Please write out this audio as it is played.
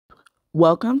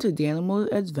Welcome to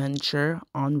Danimals Adventure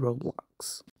on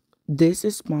Roblox. This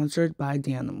is sponsored by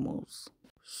Danimals.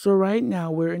 So right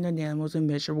now we're in the Danimals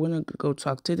Adventure. We're gonna go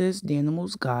talk to this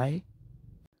Danimals guy.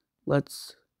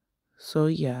 Let's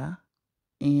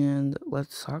and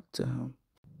let's talk to him.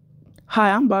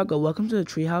 Hi, I'm Bargo. Welcome to the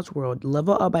Treehouse World.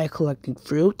 Level up by collecting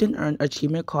fruit and earn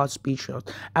achievement called Speed Trails.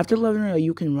 After leveling up,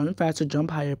 you can run faster,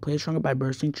 jump higher, play stronger by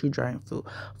bursting through giant fruit.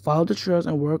 Follow the trails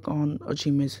and work on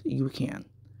achievements you can.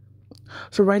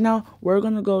 So right now we're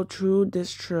gonna go through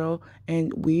this trail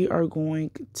and we are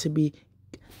going to be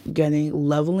getting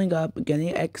leveling up,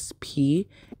 getting XP,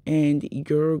 and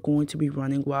you're going to be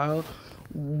running while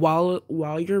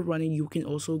you're running. You can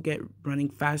also get running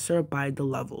faster by the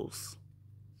levels.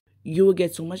 You will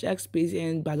get so much XP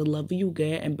and by the level you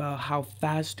get and by how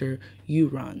faster you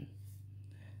run.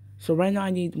 So right now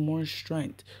I need more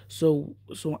strength. So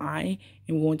I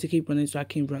am going to keep running so I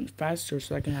can run faster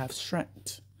so I can have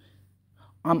strength.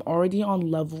 I'm already on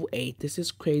level 8. This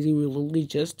is crazy. We literally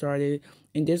just started.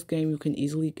 In this game, you can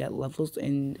easily get levels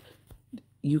and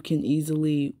you can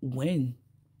easily win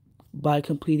by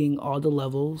completing all the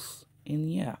levels.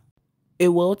 And yeah, it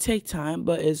will take time,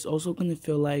 but it's also going to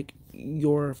feel like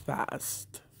you're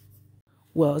fast.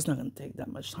 Well, it's not going to take that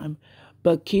much time,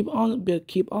 but keep on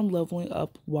leveling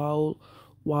up while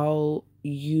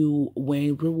you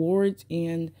win rewards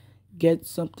and get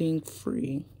something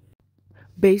free.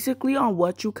 Basically, on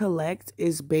what you collect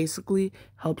is basically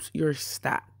helps your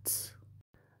stats.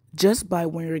 Just by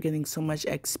when you're getting so much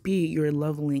XP, you're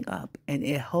leveling up and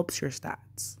it helps your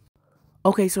stats.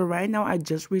 Okay, so right now I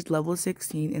just reached level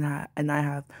 16 and I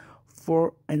have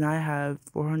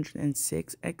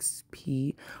 406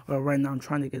 XP. Well, right now I'm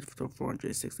trying to get to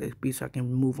 406 XP so I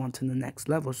can move on to the next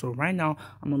level. So right now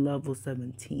I'm on level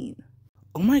 17.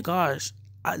 Oh my gosh.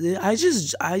 I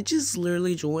just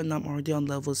literally joined. I'm already on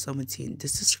level 17.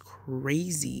 This is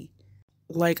crazy.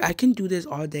 Like I can do this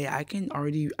all day.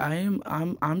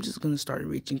 I'm just gonna start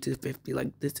reaching to 50.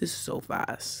 Like this is so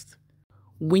fast.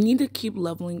 We need to keep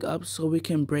leveling up so we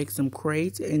can break some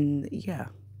crates and yeah.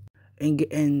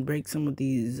 And break some of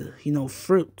these,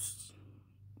 fruits.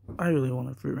 I really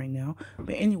want a fruit right now.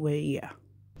 But anyway, yeah.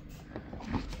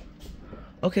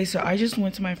 Okay, so I just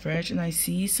went to my fridge and I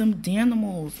see some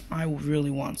Danimals. I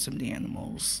really want some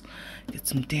Danimals. Get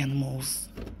some Danimals.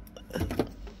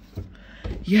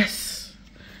 Yes!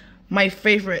 My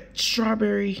favorite,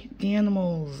 strawberry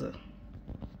Danimals.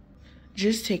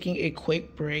 Just taking a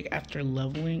quick break after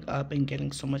leveling up and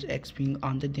getting so much XP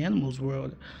on the Danimals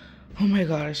world. Oh my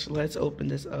gosh, let's open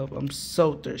this up. I'm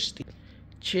so thirsty.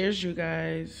 Cheers, you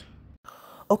guys.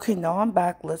 Okay, now I'm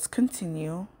back. Let's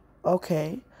continue.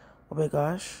 Okay. Oh my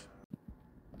gosh.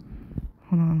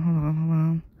 Hold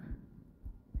on.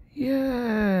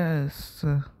 Yes.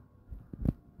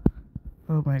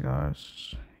 Oh my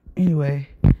gosh. Anyway.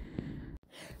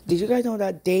 Did you guys know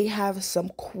that they have some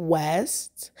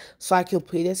quests? So I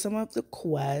completed some of the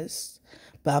quests.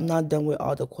 But I'm not done with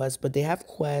all the quests. But they have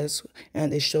quests.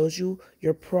 And it shows you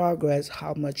your progress.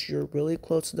 How much you're really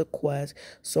close to the quest.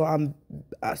 So I'm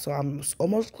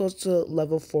almost close to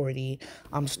level 40.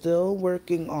 I'm still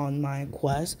working on my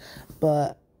quest.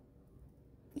 But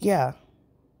yeah.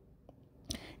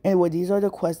 Anyway, these are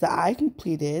the quests that I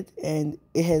completed, and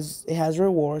it has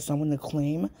rewards. So I'm gonna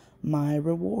claim my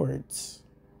rewards,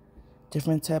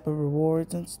 different type of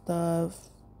rewards and stuff.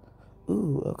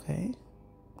 Ooh, okay.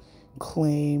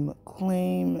 Claim,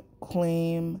 claim,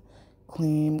 claim,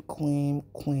 claim, claim,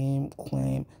 claim,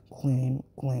 claim, claim,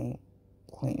 claim,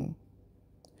 claim.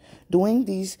 Doing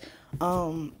these,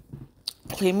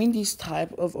 claiming these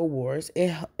type of awards,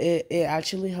 it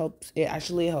actually helps. It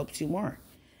actually helps you more.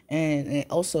 And it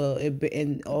also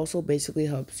basically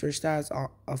helps your stats,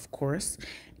 of course,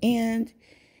 and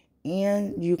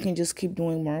you can just keep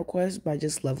doing more quests by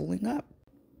just leveling up.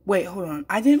 Wait, hold on.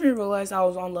 I didn't even realize I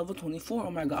was on level 24.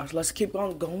 Oh my gosh, let's keep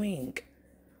on going.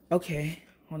 Okay,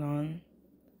 hold on.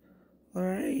 All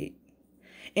right.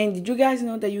 And did you guys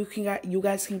know that you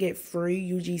guys can get free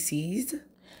UGCs?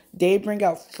 They bring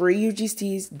out free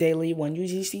UGCs daily, 1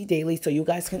 UGC daily, so you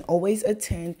guys can always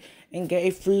attend and get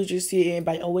a free UGC and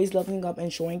by always leveling up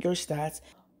and showing your stats.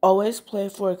 Always play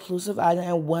for exclusive item,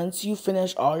 and once you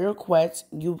finish all your quests,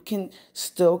 you can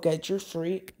still get your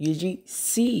free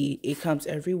UGC. It comes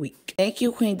every week. Thank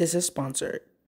you, Queen. This is sponsored.